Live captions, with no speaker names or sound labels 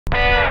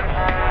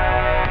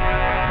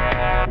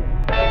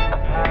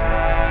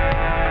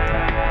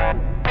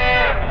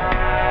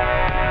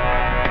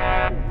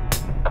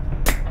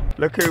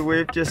Look who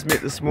we've just met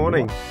this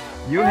morning.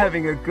 You're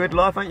having a good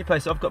life, aren't you,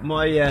 Pace? I've got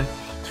my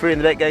three in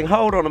the back going,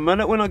 hold on a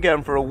minute, we're not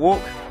going for a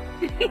walk.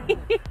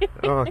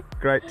 Oh,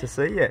 great to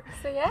see you.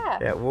 So yeah.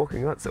 Out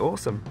walking, that's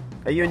awesome.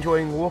 Are you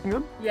enjoying walking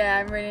them? Yeah,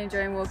 I'm really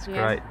enjoying walking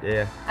them. Great,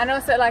 yeah. And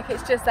also, like,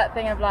 it's just that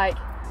thing of like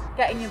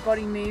getting your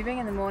body moving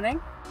in the morning.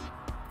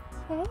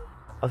 Okay.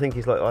 I think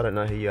he's like, I don't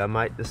know who you are,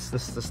 mate.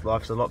 This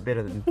life's a lot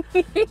better than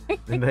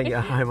being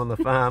at home on the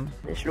farm.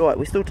 That's right,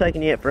 we're still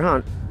taking you out for a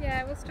hunt.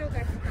 Yeah, we'll still go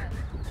for that.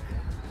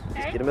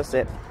 Just get him a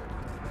step.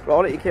 Right,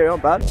 I'll let you carry on,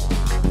 bud.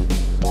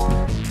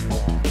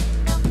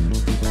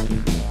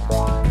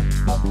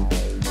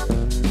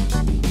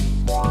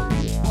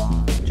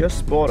 Just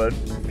spotted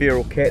a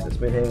feral cat that's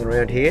been hanging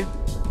around here.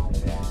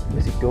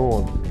 Where's he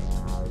gone?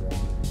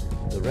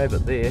 The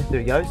rabbit there. There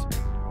he goes.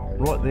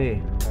 Right there.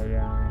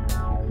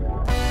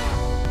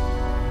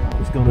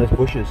 He's gone in those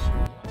bushes.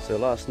 So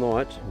last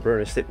night,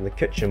 Bruno slept in the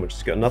kitchen, which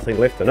has got nothing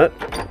left in it.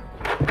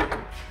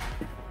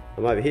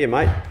 I'm over here,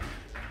 mate.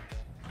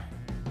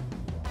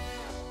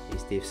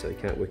 He's deaf, so he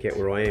can't work out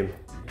where I am.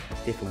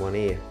 He's deaf in one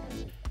ear.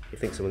 He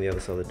thinks I'm on the other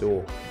side of the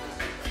door.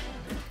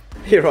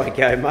 Here I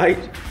go, mate.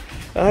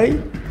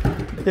 Hey?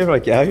 Here I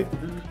go.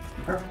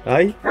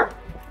 Hey?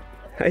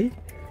 Hey?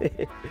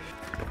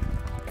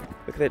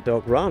 Look at that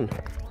dog run.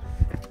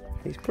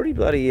 He's pretty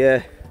bloody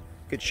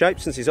good shape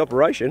since his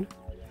operation.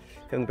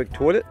 Having a big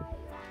toilet.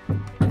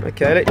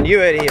 Okay, letting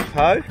you out of here,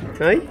 Poe.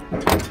 Hey?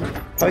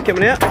 Poe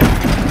coming out?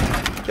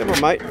 Come on,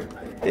 mate.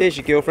 There's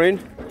your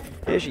girlfriend.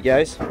 There she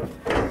goes.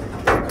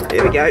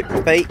 There we go.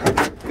 Pete.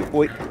 Good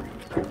boy.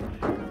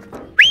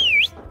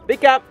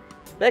 Pick up.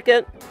 Back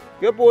in.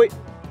 Good boy.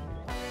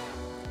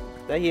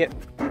 Stay here.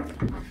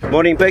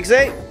 Morning,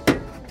 Pigsy.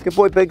 Good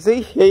boy,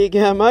 Pigsy. Here you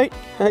go, mate.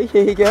 Hey,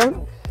 here you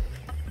go.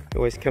 He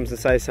always comes and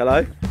says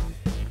hello.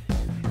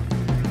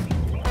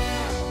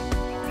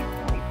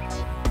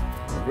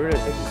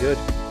 Bruno's looking good.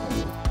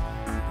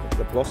 Look at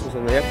the blossoms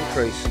on the apple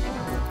trees.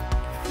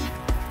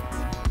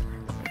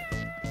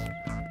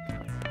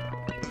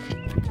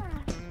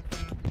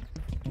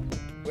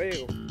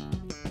 Well.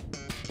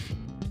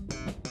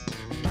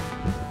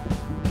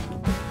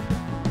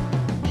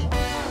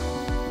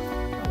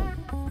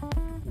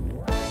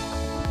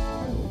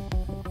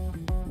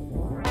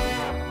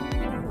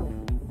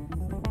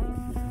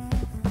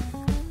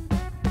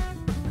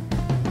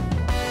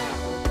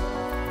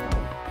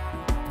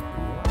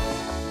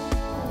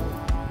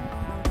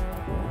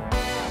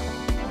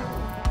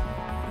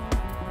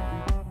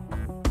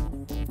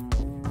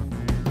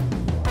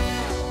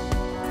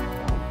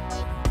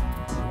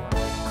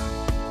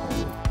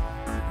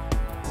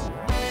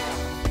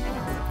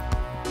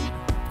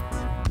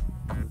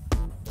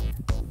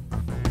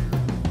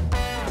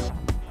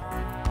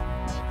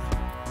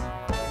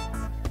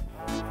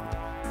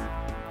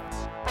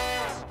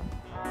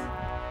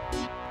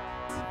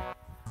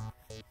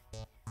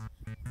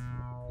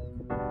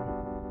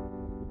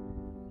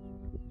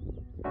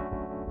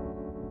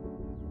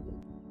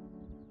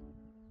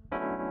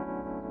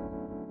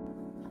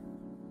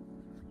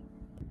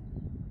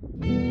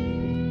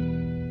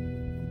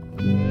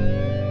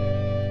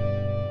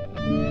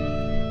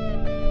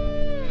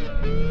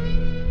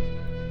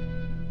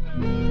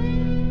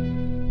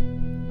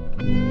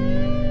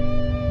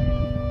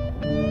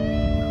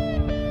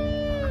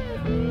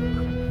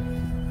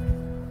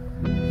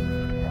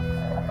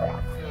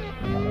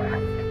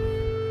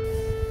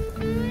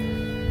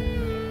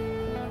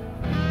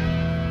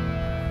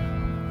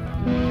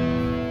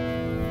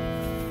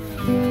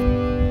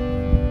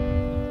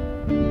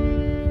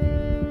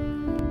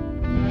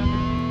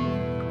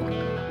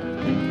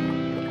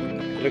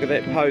 Look at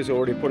that Poe's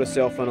already put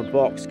herself in a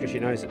box because she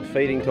knows it's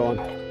feeding time.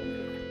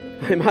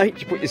 Hey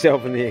mate, you put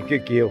yourself in there,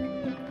 good girl.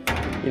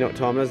 You know what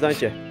time it is, don't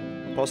you?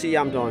 Posse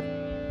yum time.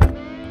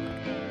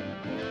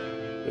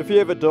 If you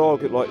have a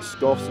dog that like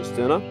scoffs its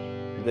dinner,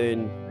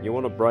 then you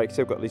want to break.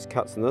 So I've got these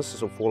cuts in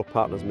this will fall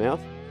apart in his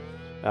mouth.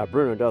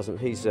 Bruno doesn't,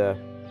 he's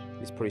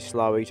pretty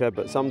slow eater,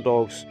 but some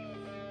dogs,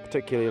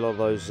 particularly a lot of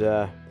those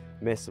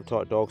massive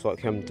type dogs like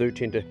him, do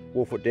tend to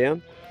wolf it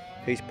down.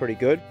 He's pretty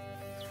good.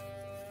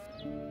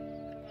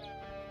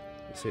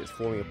 See, it's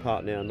falling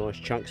apart now, nice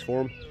chunks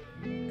for him.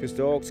 Because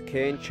dogs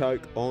can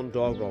choke on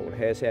dog roll, it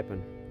has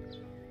happened.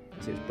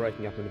 See, it's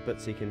breaking up into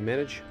bits he can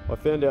manage. I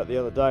found out the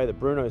other day that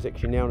Bruno is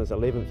actually now in his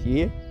 11th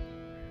year,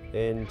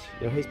 and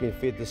you know, he's been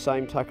fed the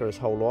same tucker his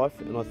whole life,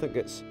 and I think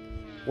it's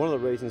one of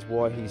the reasons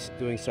why he's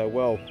doing so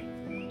well.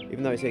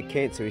 Even though he's had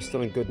cancer, he's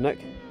still in good nick.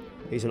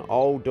 He's an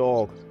old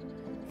dog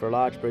for a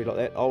large breed like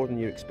that, older than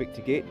you'd expect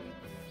to get,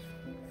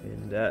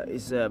 and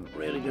he's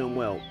really doing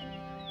well.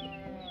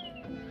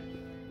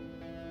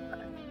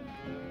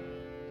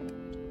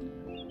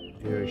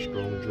 Very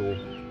strong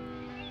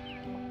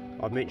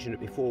jaw. I've mentioned it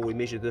before, we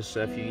measured this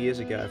a few years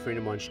ago. A friend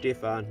of mine,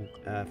 Stefan,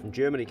 from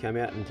Germany, came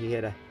out and he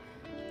had a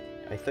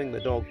thing the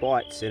dog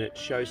bites, and it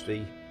shows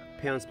the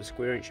pounds per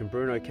square inch, and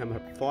Bruno came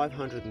up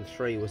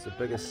 503 was the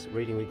biggest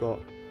reading we got.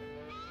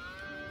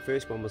 The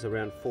first one was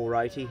around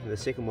 480 and the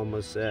second one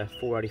was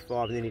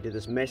 485, and then he did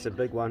this massive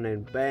big one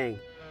and bang,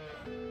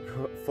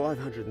 Got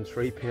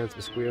 503 pounds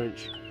per square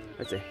inch.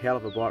 That's a hell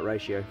of a bite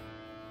ratio.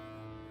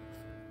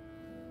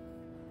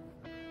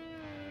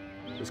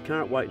 His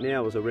current weight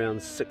now is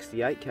around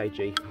 68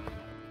 kg.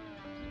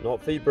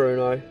 Not for you,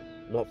 Bruno.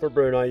 Not for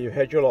Bruno. You've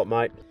had your lot,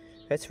 mate.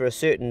 That's for a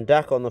certain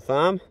duck on the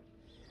farm.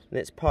 And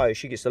that's Poe.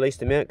 She gets the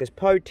least amount because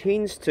Poe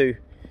tends to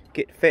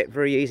get fat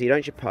very easy,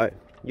 don't you, Poe?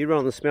 You run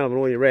on the smell of an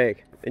oily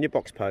rag in your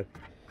box, Poe.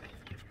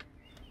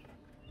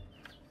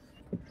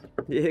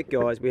 Yeah,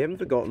 guys, we haven't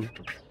forgotten.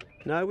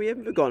 No, we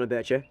haven't forgotten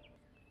about you.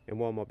 And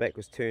while my back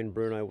was turned,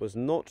 Bruno was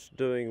not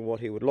doing what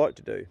he would like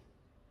to do.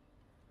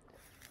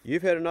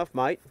 You've had enough,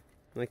 mate.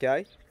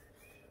 Okay?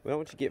 We don't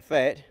want you to get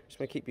fat. Just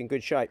want to keep you in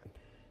good shape.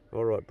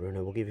 Alright,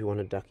 Bruno, we'll give you one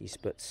of Ducky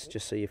Spits,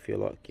 just so you feel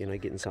like, you know,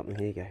 getting something.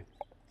 Here you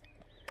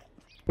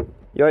go.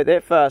 You ate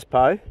that fast,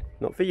 Poe.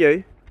 Not for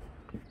you.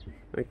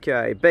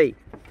 Okay, B.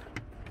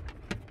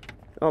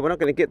 Oh, we're not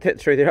going to get that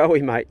through there, are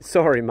we, mate?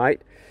 Sorry,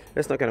 mate.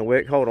 That's not going to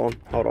work. Hold on,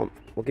 hold on.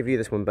 We'll give you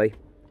this one, B.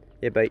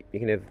 Yeah, B, you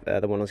can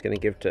have the one I was going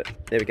to give to...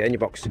 There we go, in your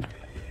box.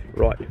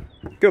 Right.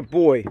 Good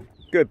boy.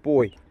 Good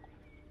boy.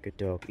 Good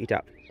dog. Eat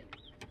up.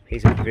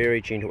 He's a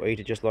very gentle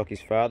eater, just like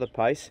his father,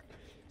 Pace.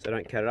 So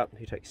don't cut it up.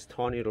 He takes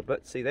tiny little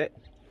bits. See that?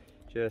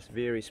 Just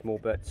very small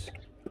bits.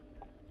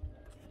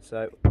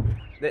 So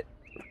that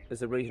is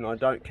the reason I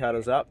don't cut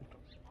his up.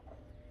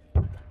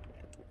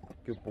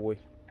 Good boy.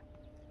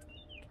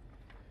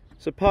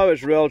 So Poe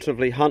is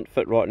relatively hunt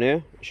fit right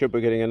now. She'll be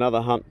getting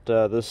another hunt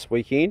this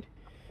weekend.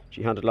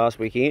 She hunted last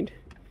weekend.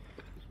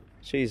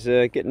 She's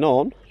getting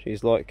on.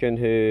 She's like in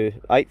her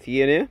 8th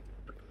year now.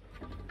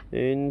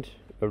 And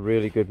a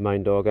really good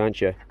main dog,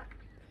 aren't you?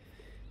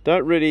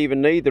 Don't really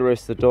even need the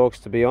rest of the dogs,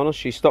 to be honest.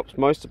 She stops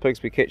most of the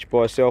pigs we catch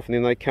by herself, and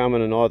then they come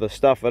in and either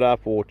stuff it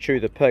up or chew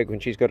the pig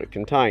when she's got it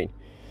contained.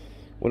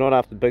 We're not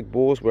after big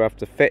boars, we're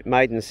after fat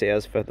maiden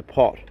sows for the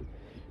pot.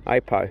 Hey,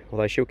 Poe,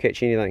 although she'll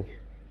catch anything.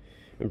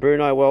 And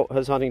Bruno, well,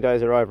 his hunting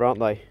days are over, aren't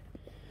they?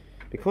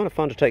 Be kind of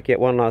fun to take you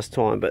out one last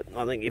time, but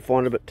I think you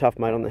find it a bit tough,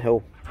 mate, on the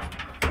hill.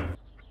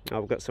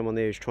 Oh, we've got someone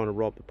there who's trying to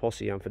rob the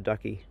posse for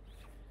Ducky.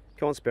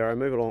 Come on, Sparrow,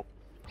 move along.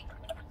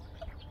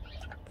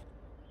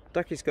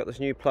 Ducky's got this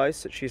new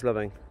place that she's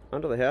living,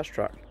 under the house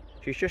truck.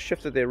 She's just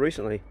shifted there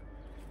recently.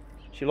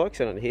 She likes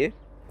it in here.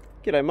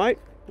 G'day, mate.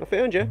 I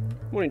found you.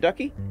 Morning,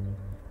 Ducky.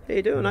 How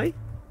you doing, eh?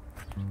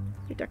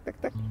 Hey, duck,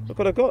 duck, duck. Look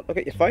what I got. I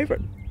got your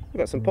favourite. I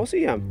got some posse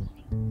yum.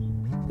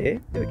 Yeah,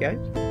 there we go.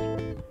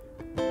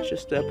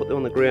 Just put them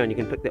on the ground. You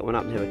can pick that one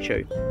up and have a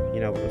chew. You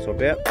know what it's all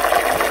about.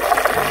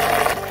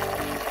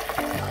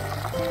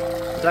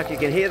 Ducky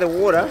can hear the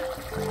water.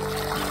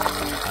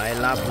 I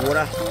love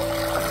water.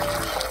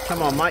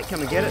 Come on, mate,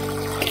 come and get it.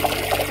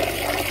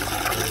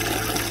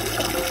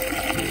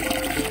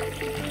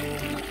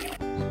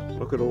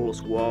 Look at all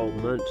this wild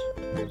mint.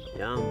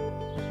 Yum.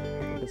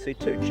 I can see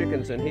 2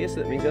 chickens in here, so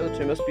that means the other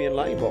 2 must be in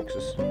laying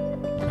boxes.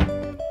 Well,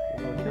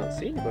 I can't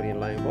see anybody in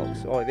laying box.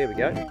 Oh, there we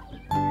go.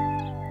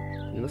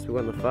 There must be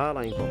one in the far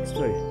laying box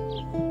too.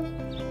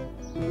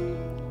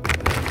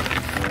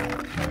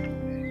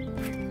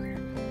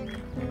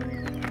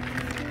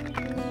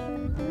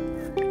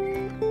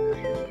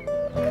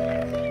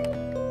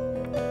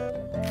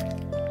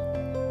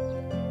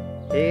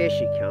 There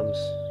she comes.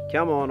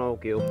 Come on,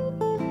 old girl.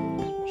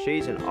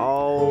 She's an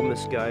old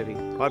Muscovy.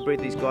 I bred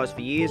these guys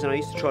for years, and I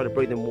used to try to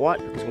breed them white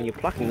because when you're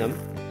plucking them,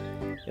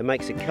 it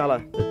makes a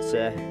colour that's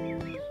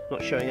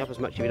not showing up as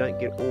much if you don't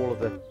get all of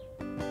the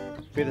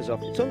feathers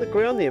off. It's on the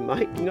ground there,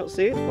 mate. Can you not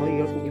see it? Oh, you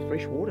gotta get your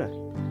fresh water.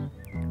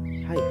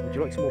 Hey, would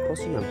you like some more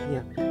posse yum?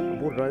 Here, I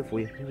brought it over for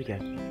you. Here we go. Yeah,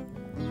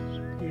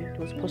 do you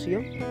want some posse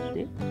yum?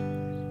 Yeah.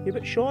 You're a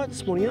bit shy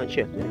this morning, aren't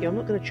you? There you go. I'm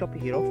not going to chop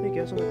your head off. There you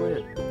go. It's on the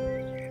ground.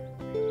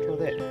 Try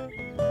that.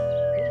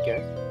 There you go.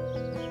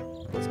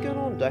 What's going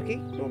on, Ducky?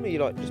 Normally you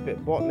like just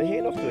about biting my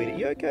hand off to eat it.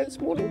 You okay this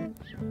morning?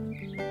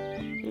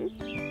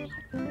 Yeah.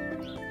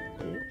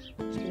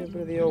 Just give a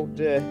bit of the old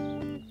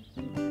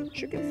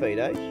chicken feed,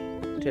 eh?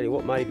 Tell you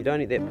what, mate, if you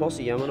don't eat that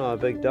posse yum, I know a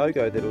big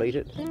dogo that'll eat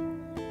it.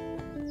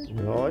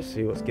 Oh, I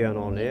see what's going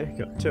on there.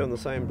 Got 2 in the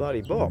same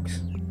bloody box.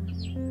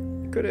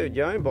 You could have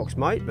your own box,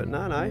 mate, but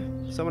no.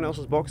 Someone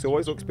else's box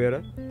always looks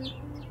better. Oh,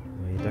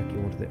 yeah, Ducky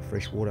wanted that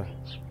fresh water.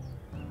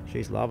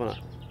 She's loving it.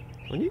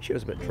 I knew she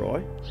was a bit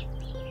dry.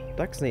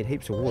 Ducks need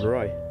heaps of water,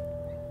 eh?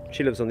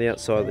 She lives on the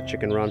outside of the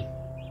chicken run.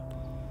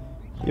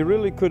 You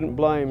really couldn't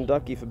blame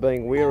Ducky for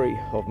being wary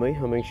of me.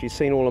 I mean, she's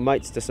seen all her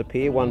mates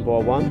disappear one by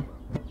one.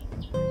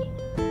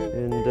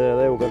 And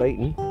they all got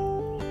eaten.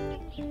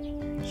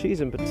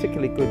 She's in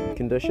particularly good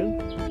condition,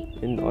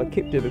 and I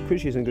kept her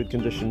because she's in good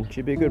condition.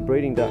 She'd be a good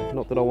breeding duck.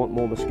 Not that I want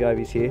more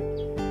Muscovies here.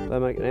 They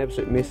make an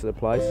absolute mess of the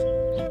place.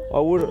 I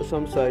would at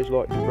some stage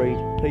like to breed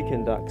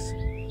Pekin ducks,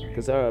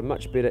 because they're a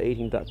much better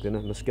eating duck than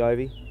a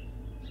Muscovy,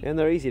 and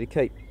they're easy to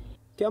keep.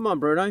 Come on,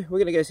 Bruno, we're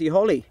going to go see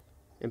Holly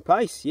and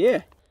Pace.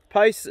 Yeah,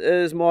 Pace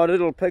is my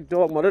little pig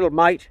dog, my little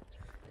mate,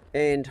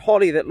 and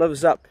Holly that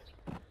lives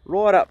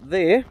right up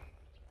there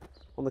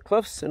on the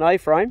cliffs in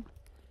A-frame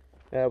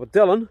with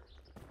Dylan.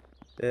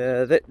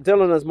 That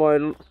Dylan is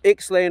my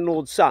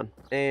ex-landlord's son,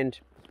 and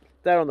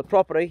there on the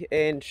property,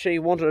 and she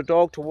wanted a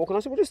dog to walk, and I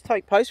said, well, just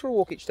take Pace for a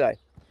walk each day.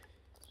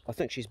 I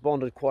think she's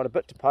bonded quite a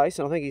bit to Pace,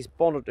 and I think he's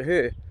bonded to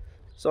her.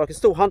 So I can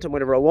still hunt him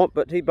whenever I want,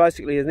 but he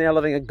basically is now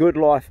living a good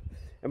life.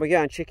 And we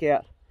go and check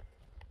out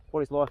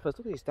what his life is.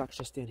 Look at these ducks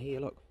just down here,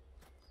 look.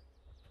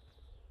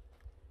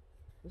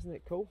 Isn't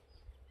that cool?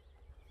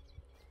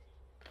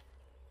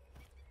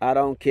 I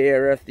don't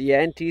care if the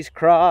anties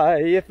cry,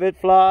 if it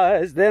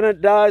flies, then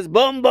it dies.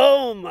 Boom,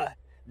 boom,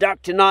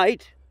 duck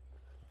tonight.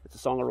 That's a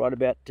song I write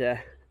about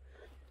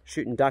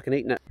shooting duck and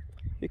eating it.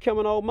 You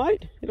coming, old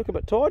mate? You look a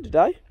bit tired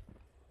today.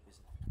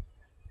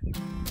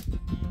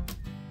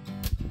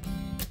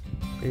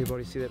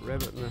 Anybody see that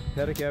rabbit in the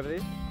paddock over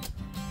there?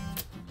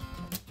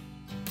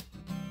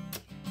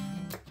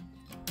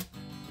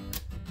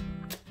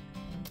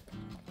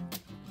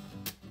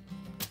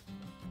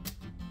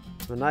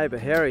 My neighbour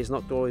Harry's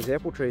knocked all his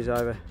apple trees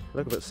over.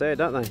 Look a bit sad,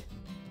 don't they?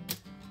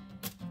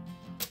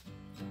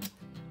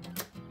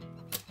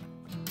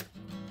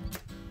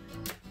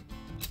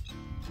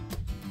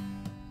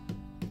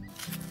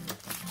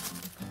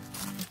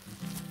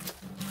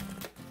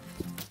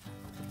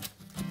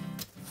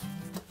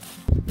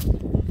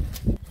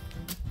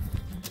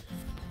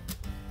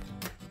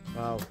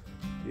 Wow,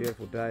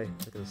 beautiful day,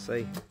 look at the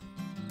sea.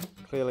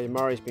 Clearly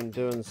Murray's been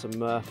doing some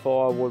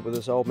firewood with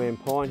this old man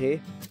pine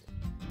here.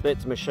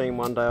 That's a machine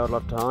one day I'd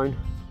love to own.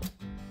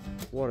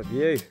 What a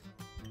view.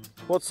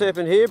 What's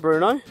happened here,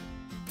 Bruno?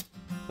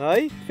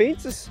 Hey,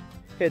 fences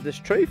had this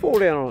tree fall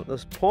down on it,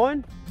 this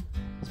pine.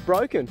 It's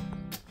broken.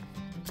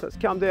 So it's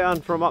come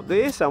down from up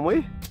there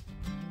somewhere,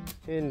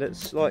 and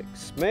it's like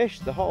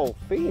smashed the whole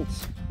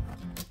fence.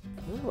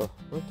 Oh,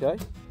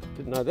 okay.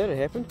 Didn't know that had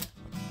happened.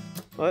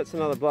 Well, that's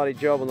another bloody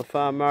job on the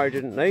farm Murray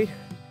didn't need.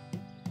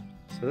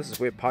 So this is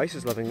where Pace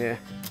is living now.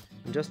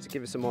 And just to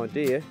give you some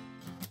idea,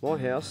 my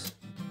house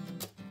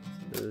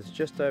is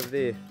just over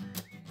there,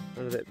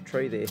 under that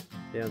tree there,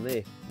 down there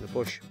in the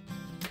bush.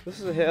 This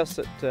is a house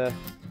that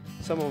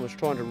someone was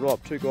trying to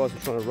rob. Two guys were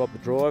trying to rob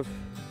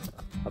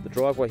up the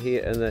driveway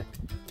here in the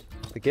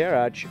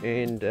garage,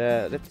 and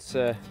that's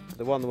the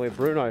one where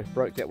Bruno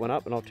broke that one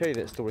up, and I'll tell you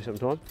that story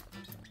sometime.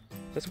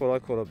 That's what I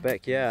call a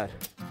backyard.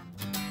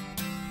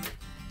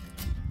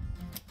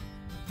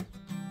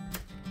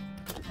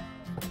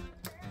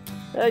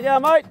 There you go,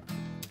 mate.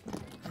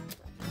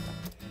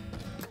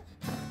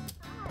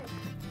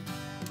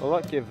 I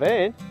like your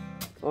van.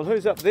 Oh,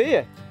 who's up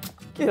there?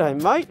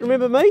 G'day, mate.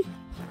 Remember me?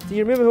 Do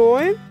you remember who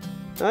I am?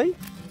 Hey?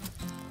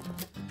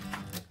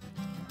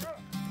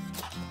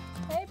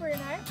 Hey,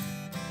 Bruno.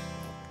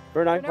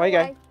 Bruno, where you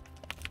go?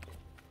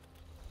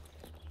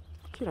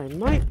 G'day,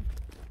 mate.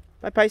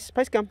 Hey,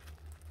 Pace, come.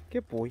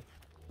 Good boy.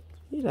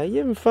 G'day, you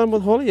having fun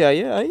with Holly, are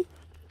you, eh?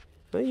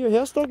 Hey, you're a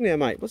house dog now,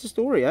 mate. What's the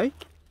story, eh?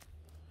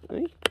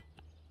 Hey?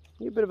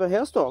 You're a bit of a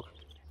house dog.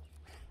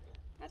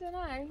 I don't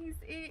know.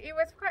 It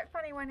was quite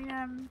funny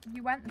when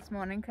you went this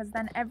morning, because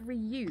then every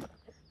ute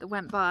that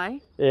went by,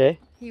 yeah,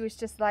 he was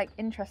just like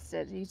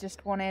interested. He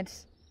just wanted.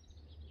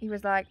 He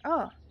was like,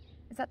 "Oh,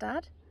 is that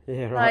Dad?"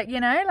 Yeah, right. Like, you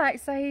know, like,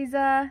 so he's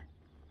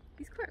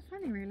quite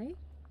funny, really.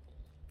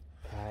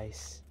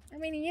 Pace. I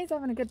mean, he is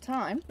having a good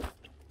time.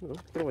 Well,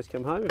 he can always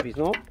come home if he's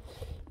not.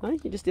 Hey,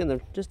 you're just down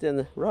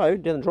the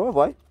road, down the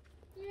driveway.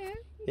 Yeah.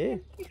 Yeah.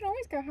 You can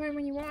always go home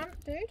when you want,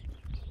 dude.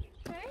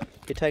 Okay.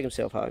 He'll take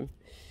himself home.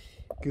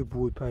 Good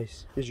boy,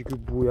 Pace. Here's your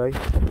good boy, eh?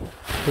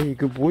 Hey, you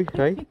good boy,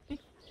 hey?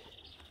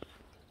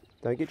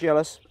 Don't get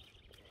jealous.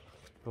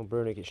 Oh,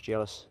 Bruno gets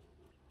jealous.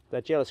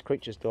 They're jealous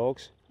creatures,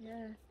 dogs.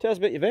 Yeah. Tell us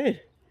about your van.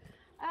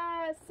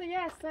 So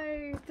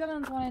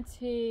Dylan's wanted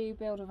to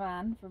build a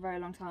van for a very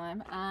long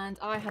time, and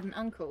I had an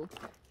uncle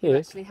who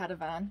actually had a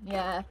van.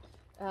 Yeah.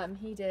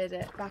 He did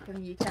it back in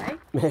the UK.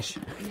 Mesh.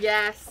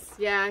 Yes,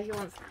 yeah, he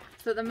wants.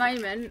 So at the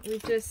moment,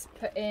 we've just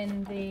put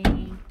in the.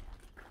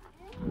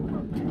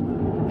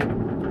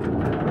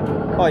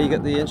 Oh, you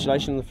got the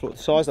insulation on the floor, the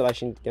size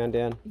insulation going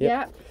down.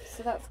 Yep.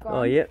 So that's gone.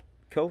 Oh, yeah.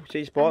 Cool. So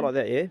you just buy it like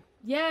that, yeah?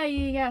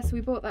 Yeah. So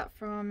we bought that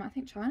from, I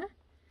think, China.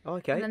 Oh,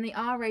 okay. And then the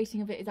R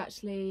rating of it is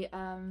actually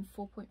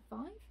 4.5,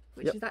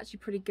 which is actually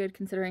pretty good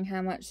considering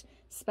how much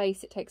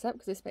space it takes up,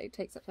 because this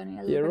takes up only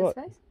a little bit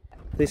of space.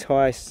 These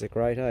Hiaces are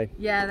great, eh?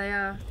 Yeah, they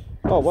are.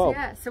 Oh,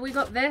 wow. So we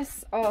got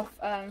this off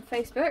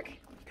Facebook.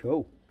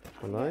 Cool.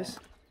 One of those.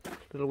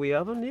 Little wee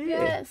oven, yeah.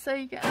 Yeah, so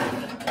you get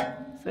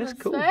that's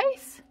cool.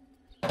 Space.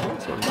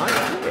 Awesome, mate.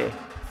 Yeah.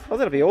 Oh,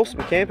 that'll be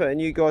awesome, camper.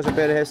 And you guys are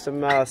about to have some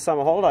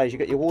summer holidays. You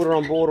got your water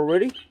on board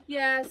already?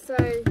 Yeah, so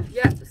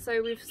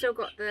we've still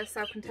got the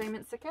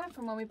self-containment sticker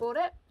from when we bought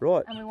it.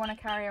 Right. And we want to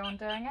carry on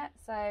doing it.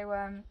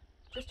 So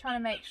just trying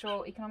to make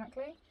sure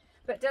economically.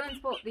 But Dylan's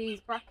bought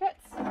these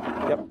brackets.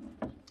 Yep.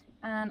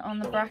 And on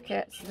the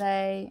brackets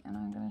and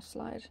I'm going to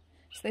slide.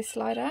 So they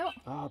slide out.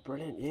 Oh,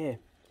 brilliant, yeah.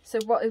 So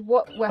what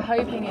we're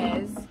hoping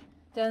is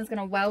Dylan's going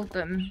to weld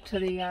them to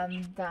the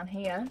down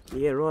here.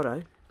 Yeah,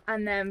 righto.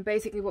 And then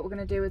basically what we're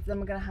going to do is then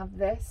we're going to have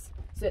this,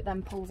 so it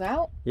then pulls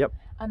out. Yep.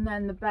 And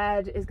then the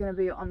bed is going to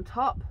be on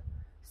top,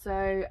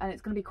 and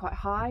it's going to be quite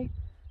high,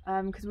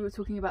 because we were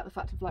talking about the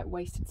fact of like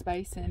wasted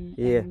space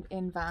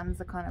in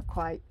vans are kind of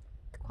quite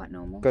quite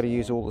normal. Got to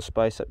use all the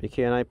space up you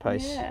can, eh,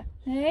 Pace? Yeah.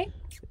 Hey?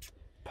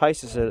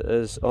 Pace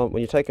is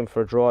when you take him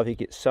for a drive, he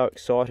gets so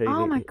excited.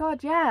 Oh my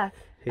god, yeah.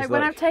 Like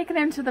when I've taken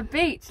him to the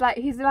beach, like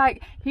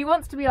he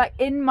wants to be like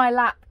in my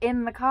lap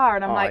in the car,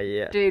 and I'm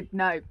yeah. dude,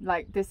 no,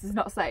 like this is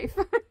not safe.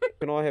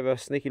 Can I have a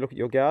sneaky look at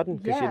your garden?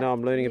 Because you know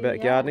I'm learning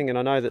about gardening, and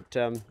I know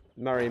that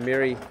Murray and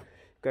Mary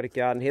got a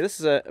garden here. This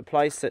is a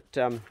place that,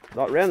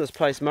 like around this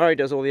place, Murray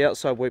does all the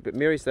outside work, but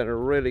Mary's done a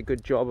really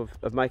good job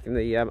of making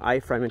the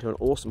A-frame into an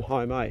awesome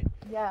home, eh?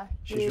 Yeah.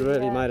 She's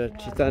really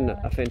she's done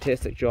a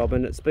fantastic job,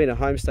 and it's been a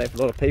homestay for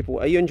a lot of people.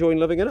 Are you enjoying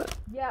living in it?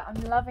 Yeah,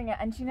 I'm loving it.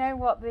 And do you know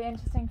what the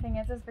interesting thing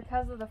is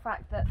because of the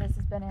fact that this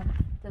has been in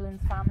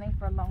Dylan's family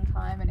for a long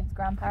time and his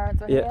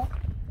grandparents are here,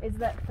 is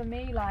that for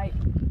me, like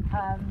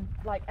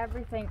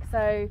everything,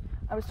 so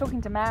I was talking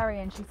to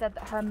Mary and she said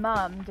that her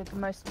mum did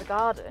most of the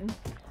garden,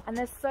 and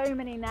there's so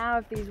many now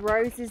of these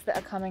roses that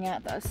are coming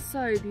out that are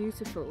so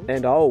beautiful.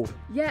 And old.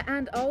 Yeah,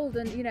 and old,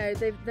 and you know,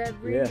 they're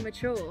really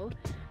mature.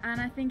 And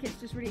I think it's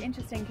just really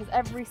interesting because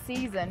every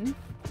season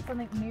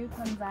something new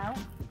comes out.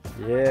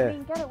 Yeah. I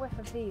mean, get a whiff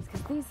of these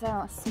because these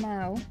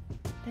smell.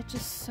 They're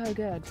just so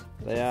good.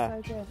 They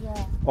are. So good,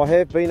 yeah. I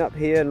have been up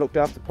here and looked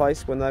after the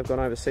place when they've gone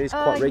overseas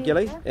quite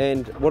regularly. Yeah.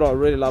 And what I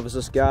really love is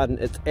this garden.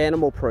 It's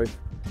animal proof.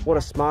 What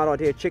a smart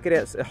idea. Check it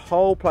out. The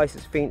whole place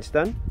is fenced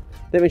in.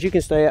 That means you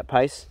can stay out,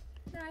 Pace.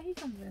 No, he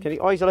comes in. Can he?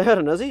 Oh, he's allowed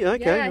in, is he?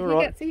 Okay, yeah, all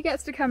right. He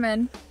gets to come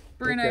in.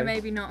 Bruno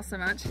maybe not so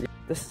much.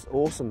 This is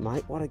awesome,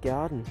 mate. What a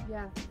garden.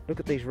 Yeah. Look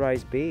at these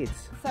raised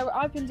beds. So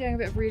I've been doing a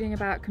bit of reading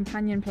about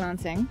companion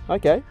planting.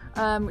 Okay.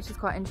 Which is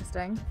quite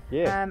interesting.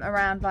 Yeah.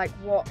 Around like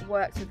what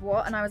works with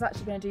what, and I was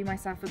actually going to do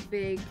myself a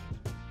big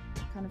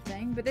kind of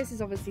thing. But this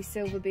is obviously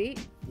silver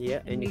beet.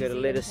 Yeah, and you got a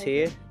lettuce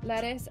here.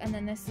 Lettuce, and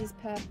then this is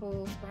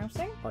purple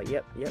sprouting. Oh,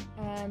 yep.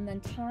 And then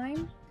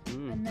thyme.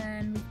 And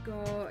then we've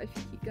got, if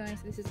you keep going,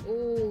 so this is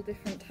all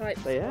different types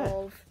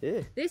of...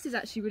 Yeah. This is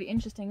actually really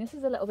interesting. This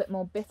is a little bit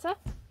more bitter.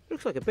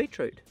 Looks like a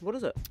beetroot. What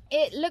is it?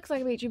 It looks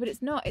like a beetroot, but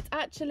it's not. It's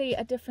actually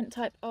a different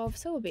type of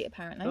silver beet,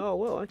 apparently. Oh,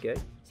 well, okay.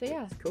 So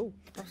yeah. That's cool.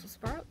 Brussels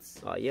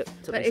sprouts. Oh, yep.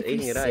 But if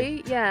you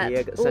see, yeah,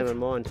 got the same in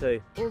mine too.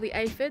 All the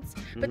aphids.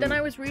 But then I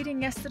was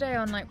reading yesterday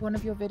on like one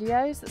of your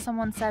videos that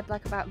someone said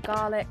like about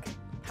garlic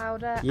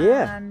powder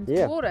and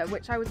water,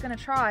 which I was going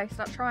to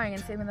start trying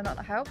and see whether or not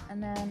that helped.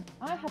 And then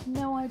I have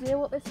no idea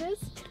what this is.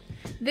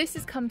 This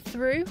has come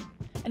through,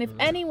 and if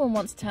anyone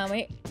wants to tell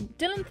me,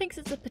 Dylan thinks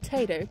it's a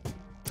potato,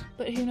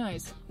 but who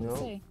knows? We'll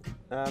see.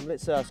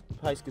 Let's ask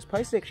Pace, because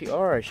Pace is actually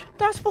Irish.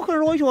 That's fucking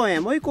right I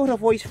am. I got a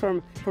voice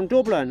from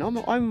Dublin.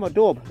 I'm a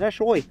dub,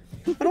 that's right.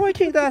 And I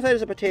think that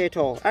is a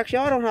potato. Actually,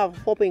 I don't have a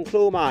fucking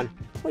clue, man.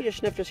 I just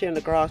sniffed this here in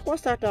the grass.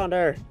 What's that down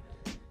there?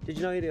 Did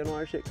you know you did an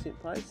Irish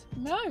accent, Pace?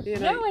 No,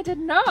 no, I did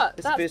not.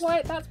 That's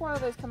why all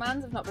those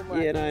commands have not been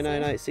working. Yeah,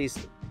 no. It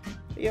says,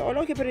 yeah, I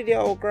like a bit of the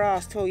old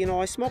grass too. You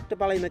know, I smoke the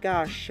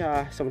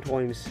ballymagash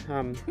sometimes.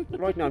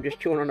 Right now I'm just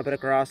chewing on a bit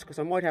of grass because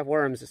I might have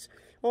worms. It's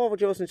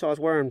just since I was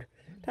wormed.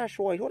 That's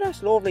right. Oh,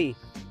 that's lovely.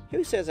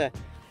 Who says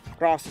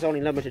grass is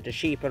only limited to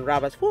sheep and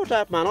rabbits? What's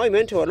that, man? I'm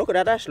into it. Look at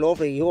that. That's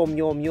lovely. Yum,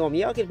 yum, yum.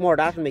 Yeah, I'll get more of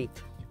that in me.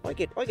 I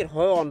get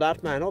high on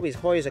that, man. I'll be as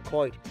high as a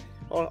kite.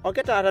 I'll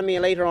get that in me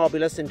later. I'll be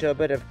listening to a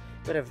bit of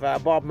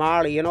Bob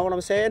Marley. You know what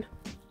I'm saying?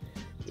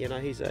 You know,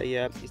 he's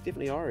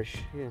definitely Irish.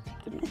 Yeah,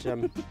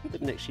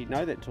 didn't actually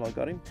know that until I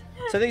got him.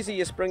 So these are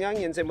your spring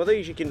onions, and with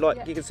these you can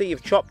you can see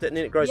you've chopped it and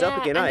then it grows up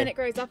again, and then it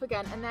grows up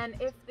again. And then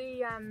if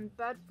the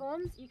bud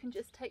forms, you can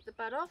just take the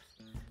bud off.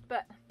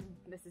 But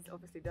this is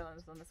obviously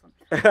Dylan's on this one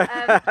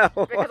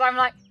because I'm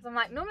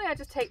like normally I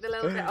just take the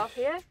little bit off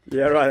here.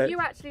 Yeah, right. If you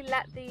actually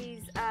let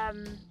these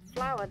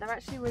flower, they're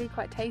actually really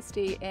quite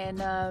tasty in.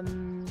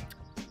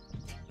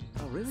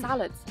 Oh, really?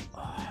 Salads.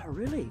 Oh,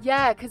 really?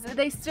 Yeah, because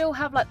they still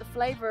have like the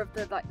flavour of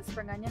the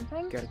spring onion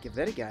thing. Gotta give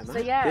that a go,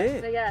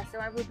 mate. So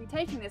I would be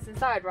taking this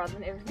inside rather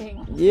than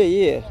everything.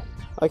 Yeah.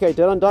 Okay,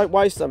 Dylan, don't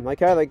waste them.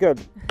 Okay, they're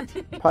good.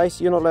 Pace,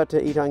 you're not allowed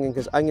to eat onion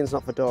because onion's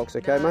not for dogs.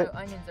 Okay, mate?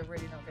 Onions are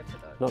really not good for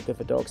dogs. Not good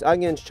for dogs.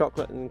 Onions,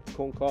 chocolate, and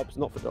corn cobs,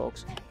 not for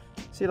dogs.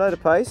 See you later,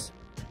 Pace.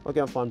 I'll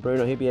go and find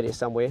Bruno. He'll be out here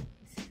somewhere.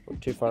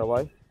 Not too far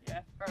away.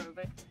 Yeah,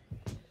 probably.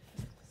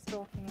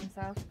 Stalking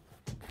himself.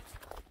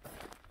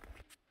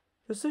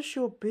 Is this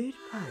your bed,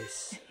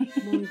 Pace?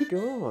 My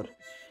God.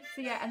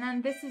 So yeah, and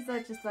then this is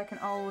just like an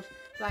old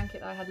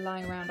blanket that I had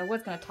lying around. I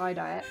was going to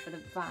tie-dye it for the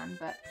van,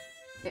 but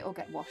it'll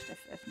get washed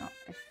if not,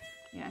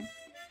 you know.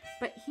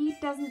 But he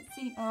doesn't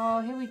seem...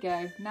 Oh, here we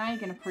go. Now you're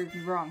going to prove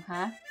me wrong,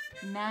 huh?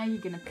 Now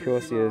you're going to prove me wrong.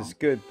 Of course he is.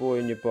 Good boy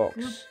in your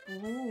box.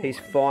 Good boy. He's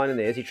fine in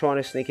there. Is he trying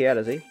to sneak out,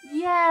 is he?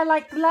 Yeah,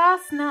 like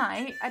last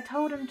night, I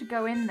told him to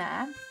go in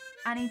there,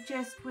 and he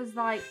just was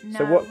like, no.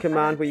 So what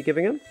command were you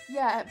giving him?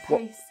 Yeah,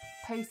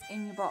 paste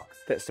in your box.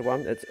 That's the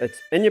one.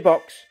 It's in your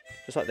box,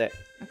 just like that.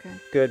 Okay.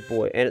 Good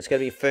boy. And it's going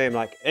to be firm,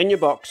 like in your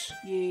box.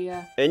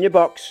 Yeah. In your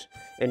box.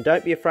 And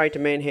don't be afraid to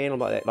manhandle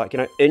like that. Like, you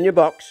know, in your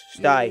box,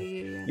 stay.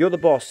 Yeah. You're the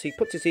boss. He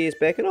puts his ears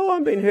back and, oh,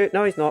 I'm being hurt.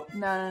 No, he's not.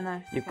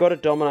 No. You've got to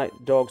dominate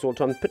dogs all the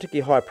time,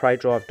 particularly high prey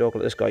drive dog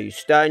like this guy. You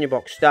stay in your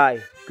box,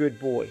 stay. Good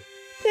boy.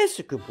 That's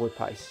a good boy,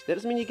 Pace. That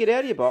doesn't mean you get out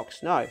of your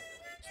box. No.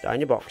 Stay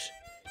in your box.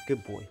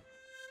 Good boy.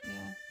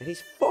 Yeah. And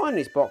he's fine,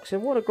 his box.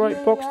 And what a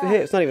great box to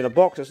have. It's not even a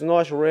box, it's a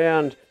nice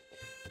round,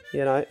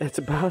 you know, it's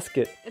a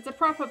basket. It's a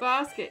proper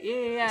basket,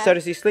 yeah. So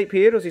does he sleep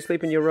here or does he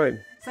sleep in your room?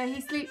 So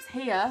he sleeps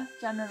here,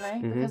 generally,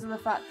 because of the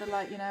fact that,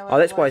 like, you know... Oh,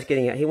 that's why he's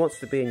getting out. He wants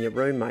to be in your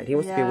room, mate. He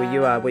wants to be where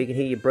you are, where you can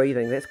hear you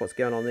breathing. That's what's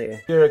going on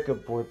there. You're a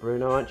good boy,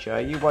 Bruno, aren't you?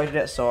 You waited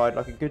outside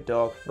like a good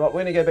dog. Right,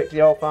 we're going to go back to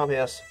the old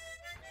farmhouse.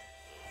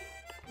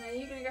 Now, are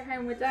you going to go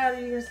home with Dad or are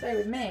you going to stay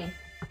with me?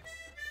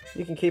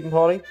 You can keep him,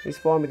 Holly. He's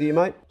fine with you,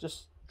 mate.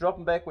 Just drop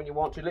him back when you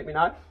want to. Let me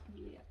know.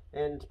 Yeah.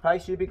 And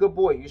Pace, you be a good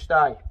boy. You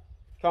stay.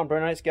 Come on,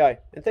 Bruno, let's go.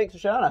 And thanks for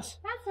showing us.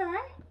 That's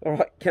alright.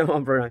 Alright, come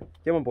on, Bruno.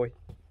 Come on, boy.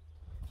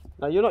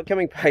 No, you're not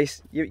coming,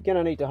 Pace. You're going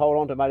to need to hold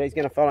on to mate. He's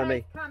going to follow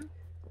me. Come.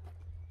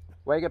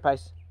 Where you go,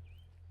 Pace?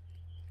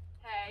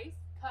 Pace,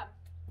 come.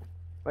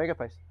 Where you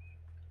go, Pace?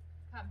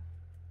 Come.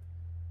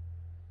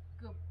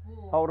 Good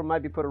boy. Hold him,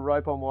 maybe put a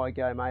rope on while I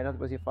go, mate.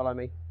 Otherwise you follow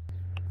me.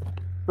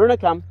 Bruno,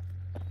 come.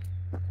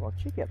 Well,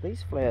 check out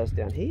these flowers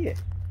down here.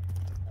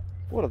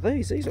 What are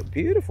these? These are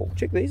beautiful.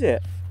 Check these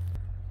out.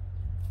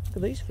 Look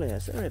at these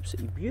flowers. They're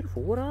absolutely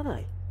beautiful. What are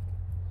they?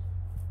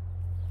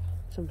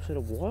 Some sort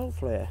of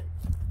wildflower.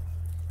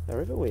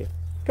 They're everywhere.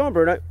 Come on,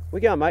 Bruno. We're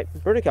going, mate.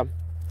 Bruno, come.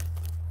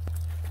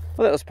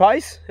 Well, that was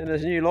Pace in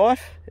his new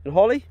life, and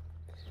Holly.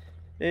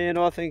 And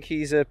I think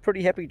he's a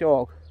pretty happy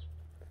dog.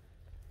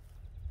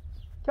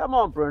 Come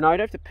on, Bruno. You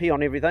don't have to pee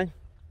on everything.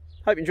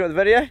 Hope you enjoyed the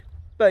video.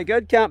 Be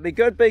good, can't be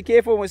good. Be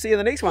careful, and we'll see you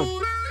in the next one.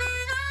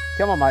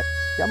 Come on, mate.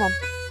 Come on.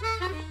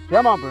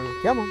 Come on, Bruno.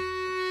 Come on.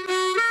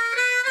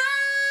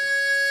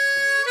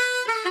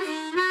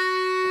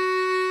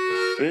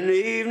 In the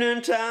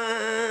evening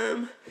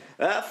time,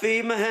 I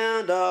feed my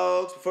hound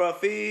dogs before I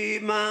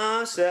feed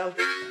myself.